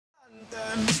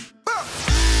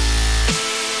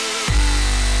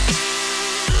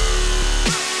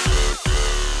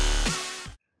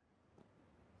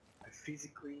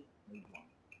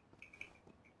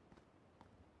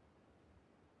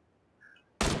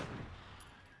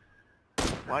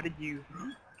Why did you...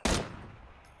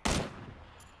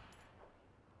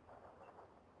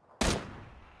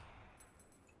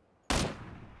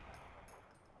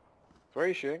 Where are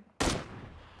you shooting?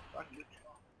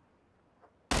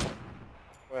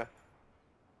 Where?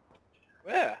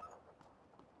 Where?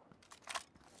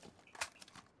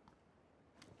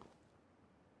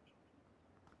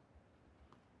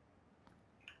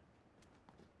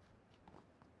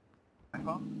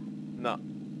 No.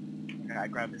 Okay, I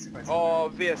grabbed this person.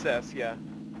 Oh, VSS, yeah.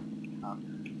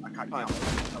 I can't Fine. count.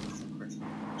 That was the person.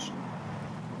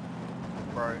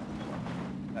 Bro.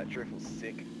 That drift was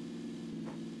sick.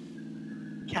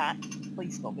 Cat,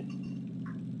 please stop it.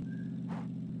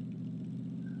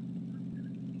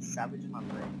 Savage in my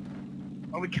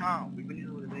brain. Oh, we can't. We need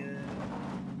a little bit.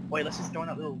 Wait, let's just go in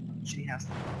that little shitty house.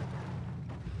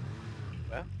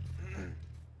 Where?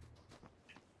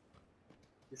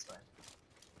 This way.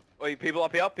 Oh, people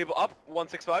up here? People up?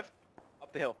 165?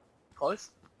 Up the hill.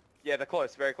 Close? Yeah, they're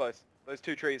close, very close. Those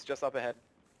two trees just up ahead.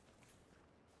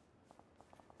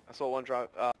 I saw one drive.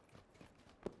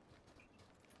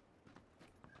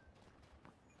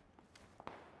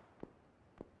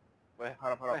 Where?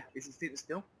 Hold up, hold up. Where? Is he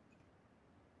still?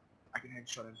 I can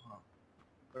headshot him. Hold on.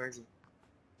 Where is he?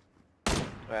 Oh,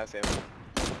 I see him.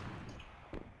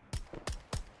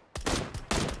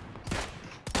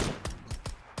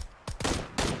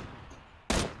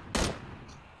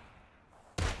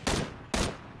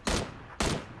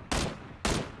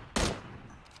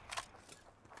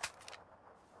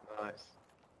 Nice.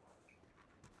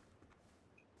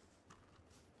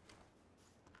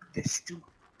 There's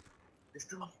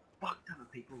still a fuck ton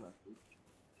of people left.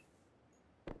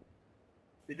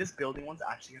 Dude, this building one's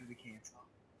actually gonna be cancer.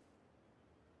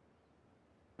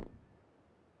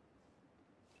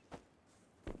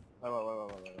 Wait.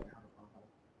 Hold on.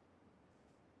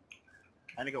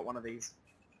 I only got one of these.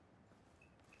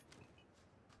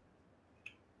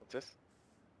 What's this?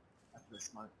 That's the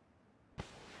smoke.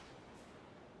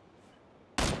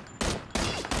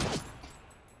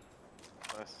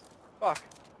 Nice. Fuck.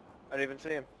 I didn't even see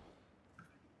him.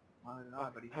 I don't know,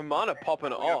 but he... Hermana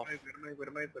popping off.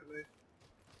 Gotta move.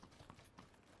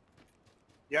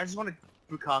 Yeah, I just want to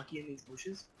bukkake in these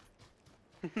bushes.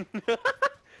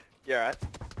 Yeah, right.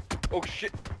 Oh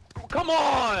shit. Oh, come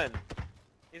on!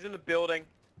 He's in the building.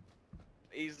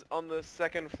 He's on the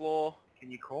second floor. Can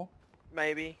you call?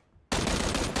 Maybe.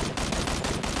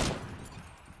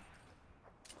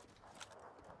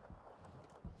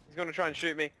 He's gonna try and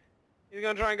shoot me. He's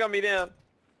gonna try and gun me down.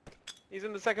 He's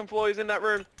in the second floor, he's in that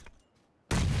room.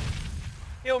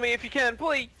 Heal me if you can,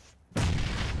 please! Oh,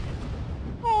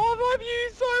 I love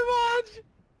you so much!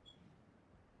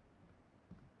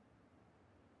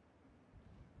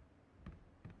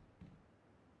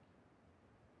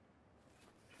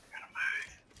 Gotta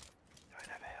move. Don't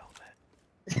have a helmet.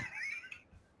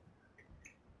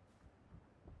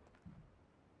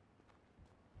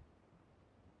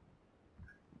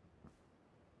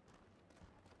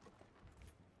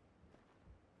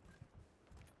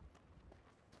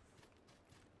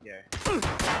 Yeah.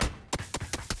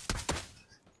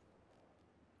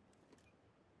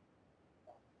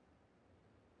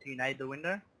 Do you nade the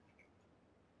window?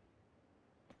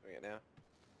 Doing it now.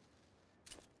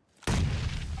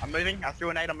 I'm moving. I threw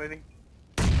a nade. I'm moving.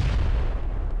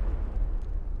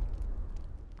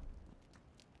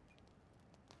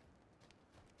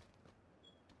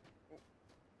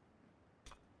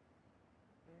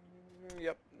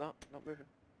 Yep, no, not moving.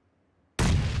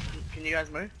 Can you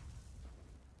guys move?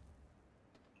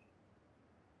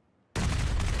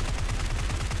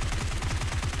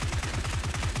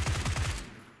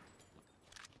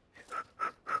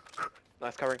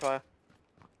 Nice covering fire.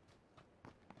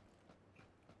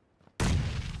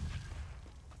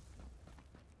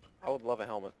 I would love a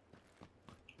helmet.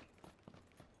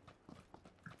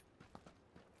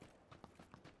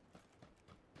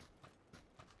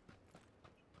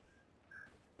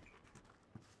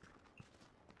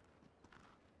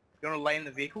 You wanna lay in the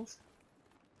vehicles?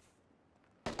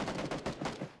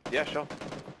 Yeah, sure.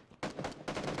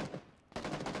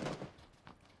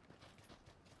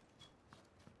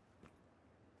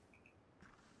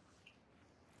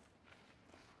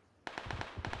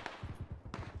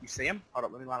 You see him? Hold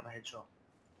up, let me line up a headshot.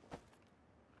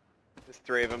 There's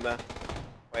three of them there.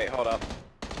 Wait, hold up.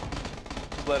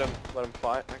 Let him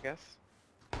fight, I guess.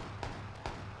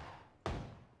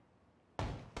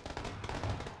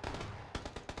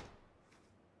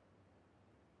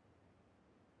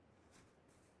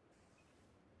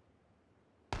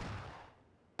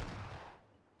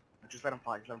 Just let him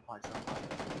fight, just let him fight.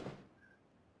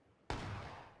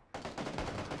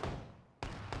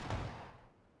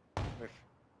 Move.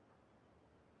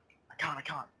 I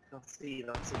can't. Let's see.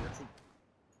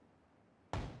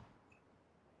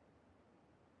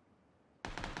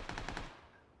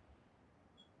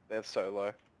 They're so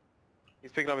low.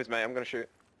 He's picking up his mate. I'm gonna shoot.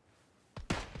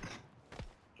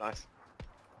 Nice.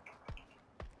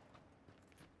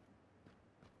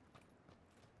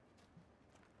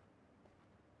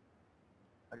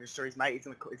 I just saw his mate.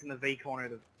 It's in the V corner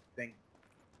of the thing.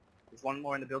 There's one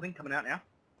more in the building coming out now.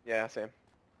 Yeah, I see him.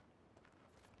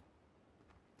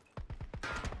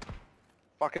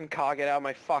 Fucking car, get out of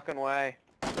my fucking way.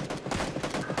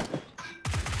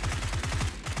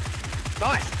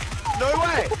 Nice! No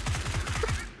way!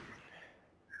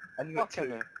 And you got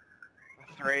Fucking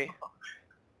 2. 3.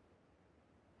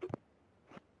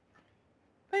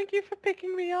 Thank you for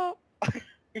picking me up.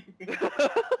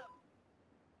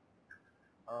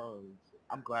 Oh,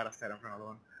 I'm glad I stayed in front of the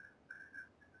one.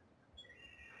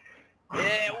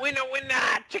 Yeah, winner,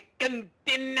 winner, chicken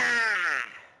dinner!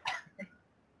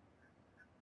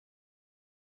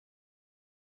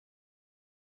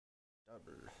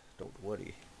 Don't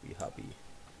worry, be happy.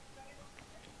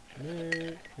 What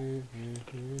the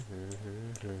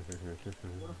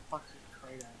fuck is this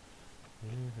crate at?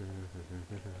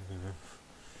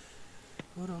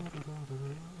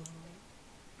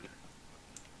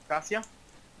 Garcia?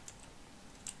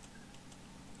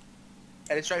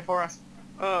 Headed straight for us.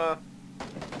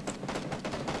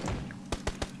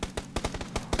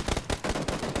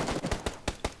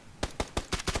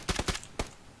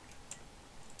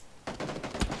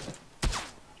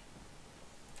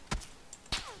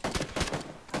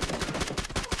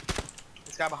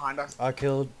 This guy behind us. I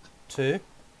killed 2.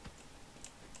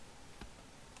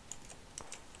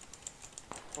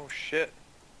 Oh shit.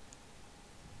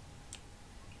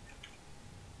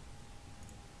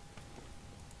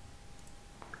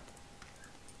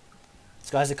 This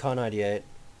guy's a Car 98.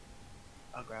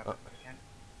 I'll grab it if I can.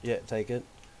 Yeah, take it.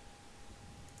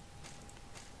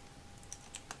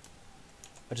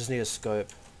 I just need a scope.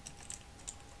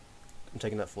 I'm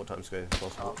taking that 4 times scope if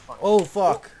possible. Oh fuck. Oh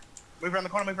fuck! Move around the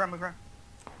corner, move around.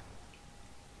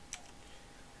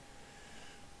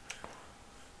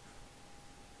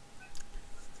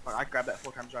 Fuck, I grabbed that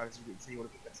 4 times drive so you would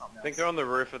have picked up something I else. think they're on the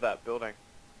roof of that building.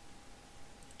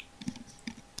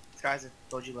 This guy's a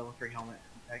dodgy level 3 helmet.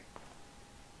 Okay.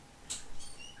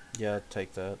 Yeah,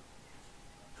 take that.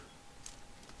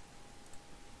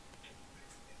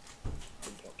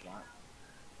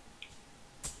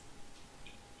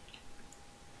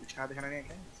 Which guy are they gonna get?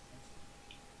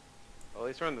 Well, at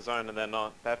least we're in the zone and they're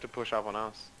not. They have to push up on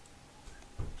us.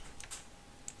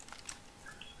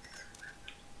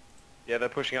 Yeah, they're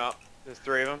pushing up. There's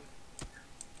 3 of them.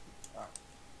 Oh.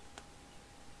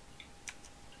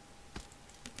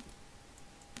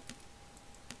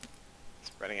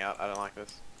 Spreading out. I don't like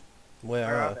this. Where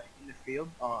Where are are they? In the field?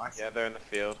 Oh, I see. Yeah, they're in the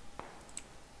field.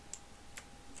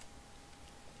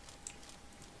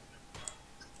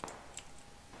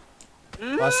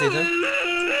 I see them.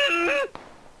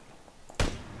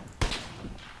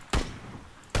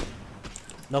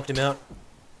 Knocked him out.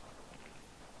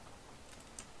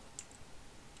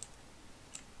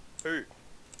 Who?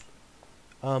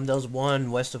 There was one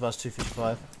west of us,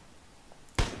 255.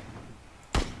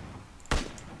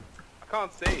 I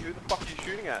can't see. Who the fuck are you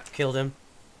shooting at? Killed him.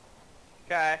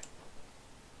 Okay.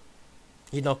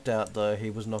 He knocked out though,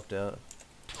 he was knocked out.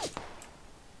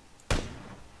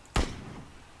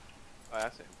 Oh, I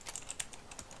see him.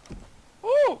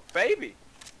 Ooh, baby!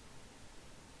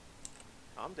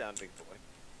 Calm down, big boy.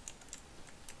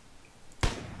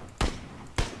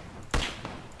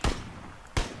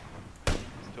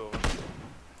 There's 2 of them.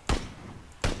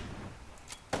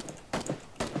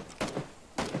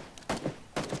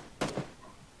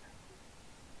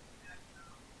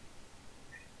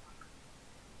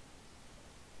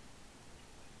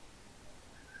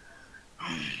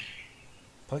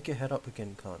 Poke your head up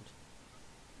again, cunt.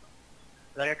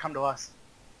 They're gonna come to us.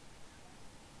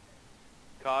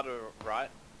 Car to right,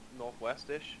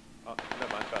 northwest-ish. Oh,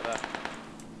 never mind, try that.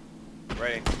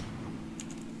 Ready.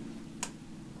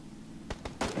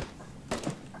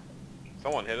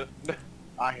 Someone hit it.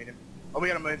 I hit him. Oh, we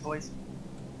gotta move, boys.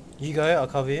 You go, I'll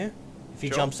cover you. If he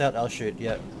Sure. jumps out, I'll shoot,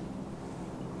 yeah.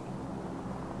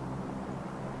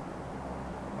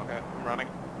 Okay, I'm running.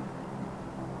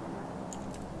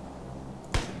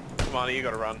 Come on, you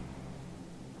gotta run.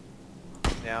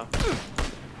 Now. Come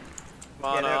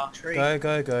on, Yeah, they're up the tree.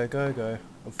 Go.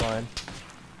 I'm fine.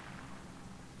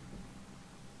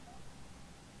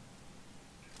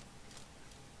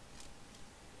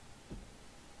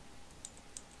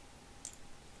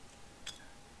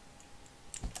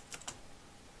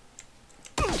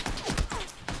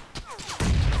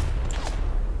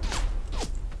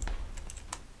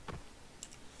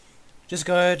 Just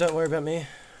go, don't worry about me.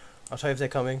 I'll tell you if they're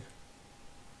coming.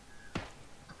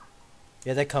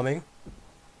 Yeah, they're coming.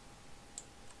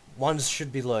 One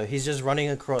should be low. He's just running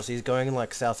across. He's going in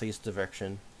like southeast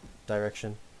direction.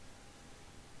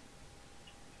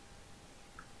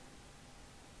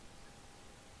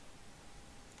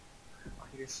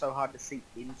 It is so hard to see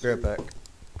into. Be right back.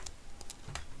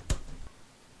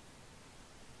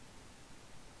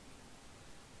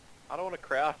 I don't want to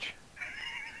crouch.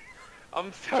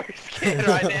 I'm so scared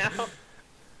right now.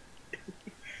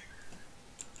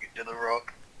 Get to the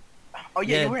rock. Oh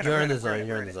yeah, you're in the zone.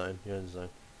 You're in the zone.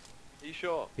 Are you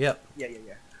sure? Yep. Yeah.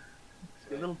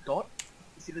 The little dot.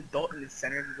 You see the dot in the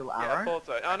center of the little Yeah, arrow? I thought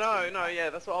so. Oh no, yeah,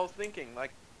 that's what I was thinking.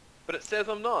 Like, but it says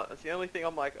I'm not. That's the only thing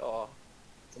I'm like, oh,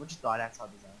 Someone just died outside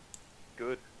the zone.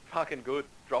 good, fucking good.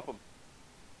 Drop him.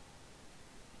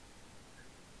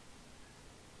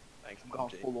 Thanks, I'm going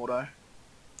PUBG. full auto.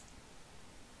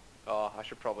 Oh, I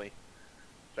should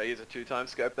I use a 2-time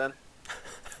scope then?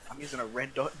 I'm using a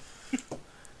red dot.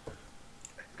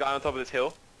 Guy on top of this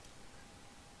hill.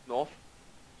 North.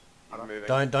 He's Hold on.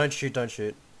 moving. Don't shoot.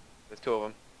 There's 2 of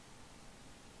them.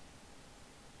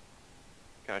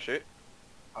 Can I shoot?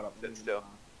 Hold up. Sit still.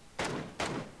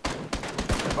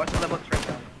 Go to level 3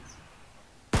 guns.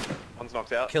 One's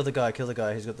knocked out. Kill the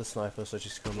guy. He's got the sniper, so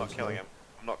just kill him. I'm not killing him.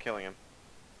 I'm not killing him.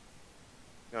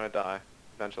 He's gonna die,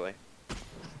 eventually.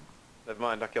 Never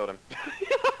mind, I killed him.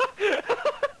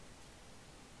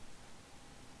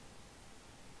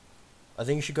 I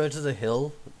think you should go to the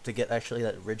hill to get actually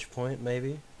that ridge point,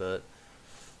 maybe. But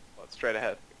What, straight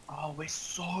ahead? Oh, we're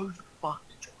so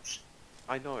fucked, Josh.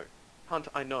 I know. Hunt,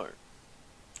 I know.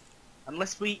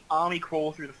 Unless we army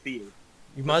crawl through the field.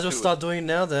 you might as well do it. start doing it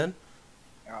now then.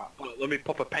 Alright. Well, let me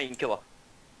pop a painkiller.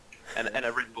 And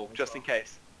a Red Bull, just in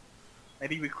case.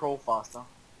 Maybe we crawl faster.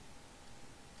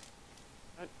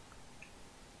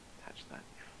 Touch that,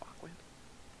 you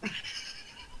fuckwit.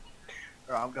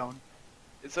 Alright, I'm going.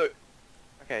 So,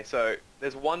 okay, so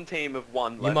there's one team of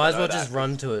 1 left. You might as well that just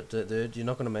run to it, dude. You're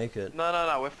not gonna make it.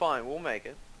 No, we're fine. We'll make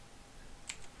it.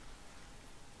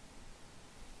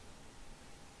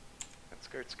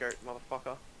 Skirt,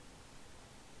 motherfucker.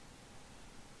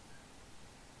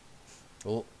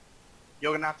 Oh,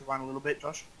 You're gonna have to run a little bit,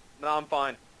 Josh. No, I'm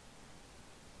fine.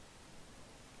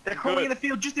 They're I'm crawling good. in the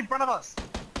field just in front of us.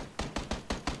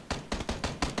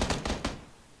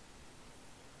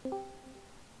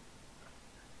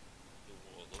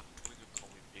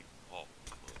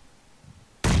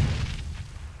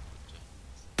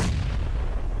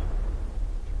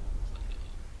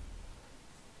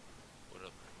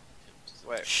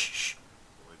 Wait, shh.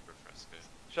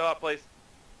 shut up, please.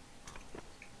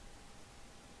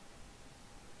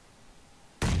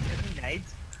 Do you have any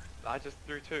nades? I just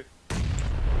threw 2.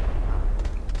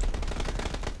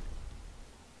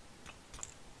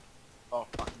 Oh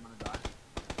fuck, I'm gonna die.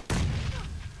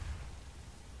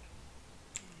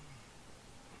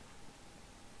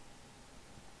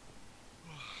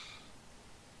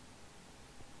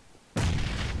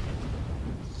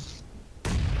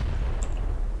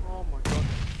 Oh my god.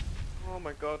 Oh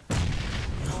my god.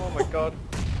 Oh my god.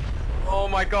 Oh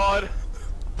my god.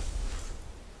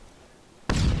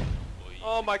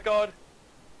 Oh my god.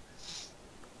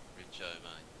 Richo,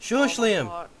 mate. Shush, Oh my Liam.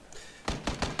 God.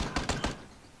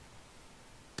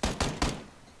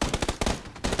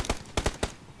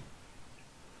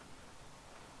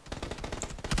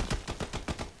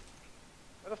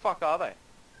 Where the fuck are they?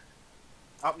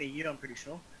 Up near you, I'm pretty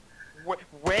sure.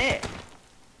 Where?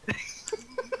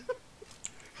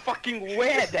 Fucking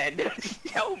where then? Just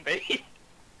tell me.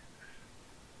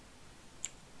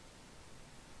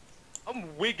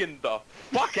 I'm wigging the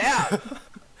fuck out.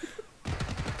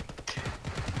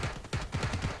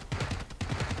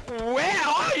 Where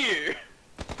are you?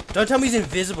 Don't tell me he's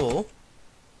invisible.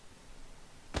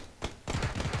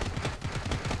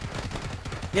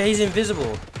 Yeah, he's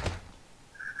invisible.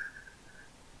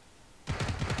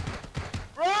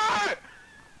 Right!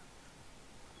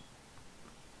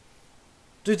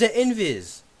 Dude, they're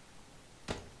invis.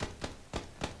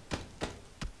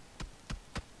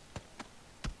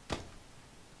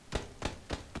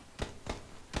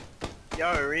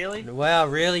 Yo, really? Wow,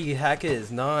 really, you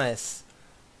hackers? Nice.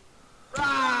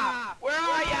 Rah! Where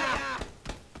are ya?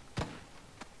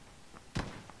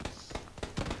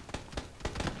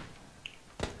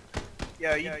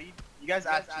 Yo, you guys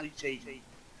actually cheat.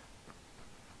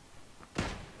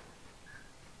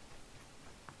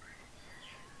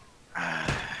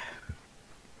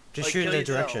 Just Like, shoot in kill their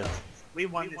yourself. direction. We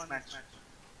won this match.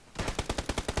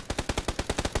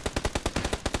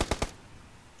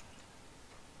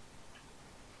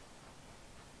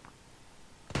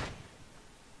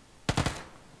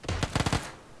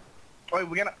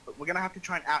 Joey, we're gonna have to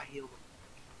try and out heal them.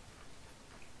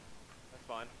 That's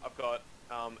fine. I've got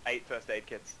 8 first aid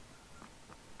kits.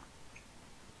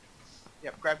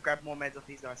 Yep, grab more meds off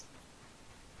these guys.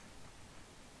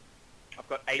 I've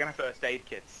got 8 first aid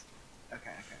kits.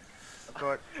 Okay. I've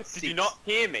got Did 6. you not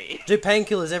hear me? Do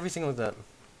painkillers, everything like that.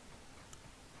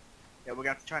 Yeah, we're gonna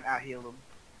have to try and out heal them.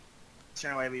 It's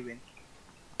the only way we win.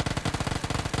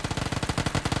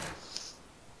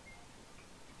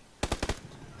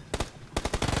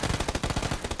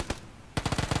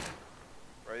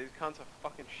 Bro, these cunts are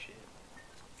fucking shit.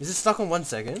 Is it stuck on 1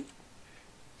 second?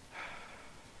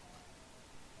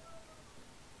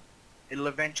 It'll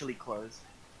eventually close.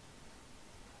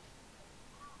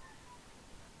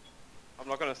 I'm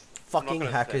not gonna. Fucking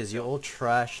hackers, you're all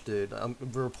trash, dude. I'm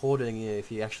reporting you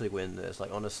if you actually win this.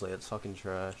 Like, honestly, it's fucking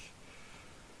trash.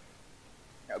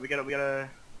 Yeah, we gotta.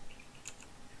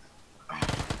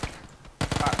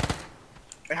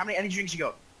 Wait, how many energy drinks you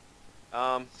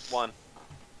got? 1.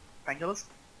 Painkillers?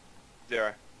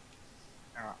 0.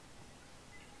 Alright.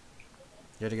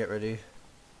 You gotta get ready.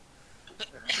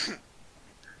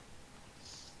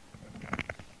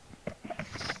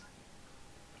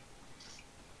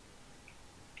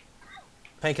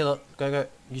 Painkiller, go.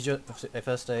 Use your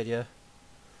first aid, yeah.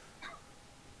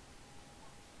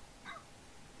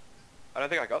 I don't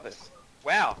think I got this.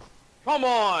 Wow. Come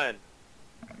on.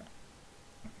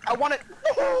 I want it!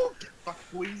 Fuck,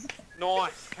 boys.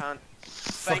 Nice, cunt.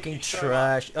 Thank Fucking you so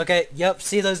trash. Okay, yep,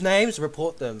 see those names?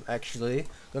 Report them, actually.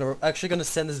 Gonna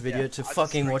send this video to I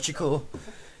fucking just what you call.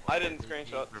 I didn't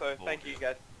screenshot, so thank you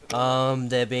guys.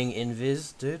 They're being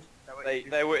invis, dude.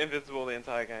 They were invisible the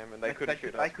entire game and they couldn't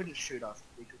shoot us. They couldn't shoot us.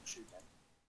 We couldn't shoot them.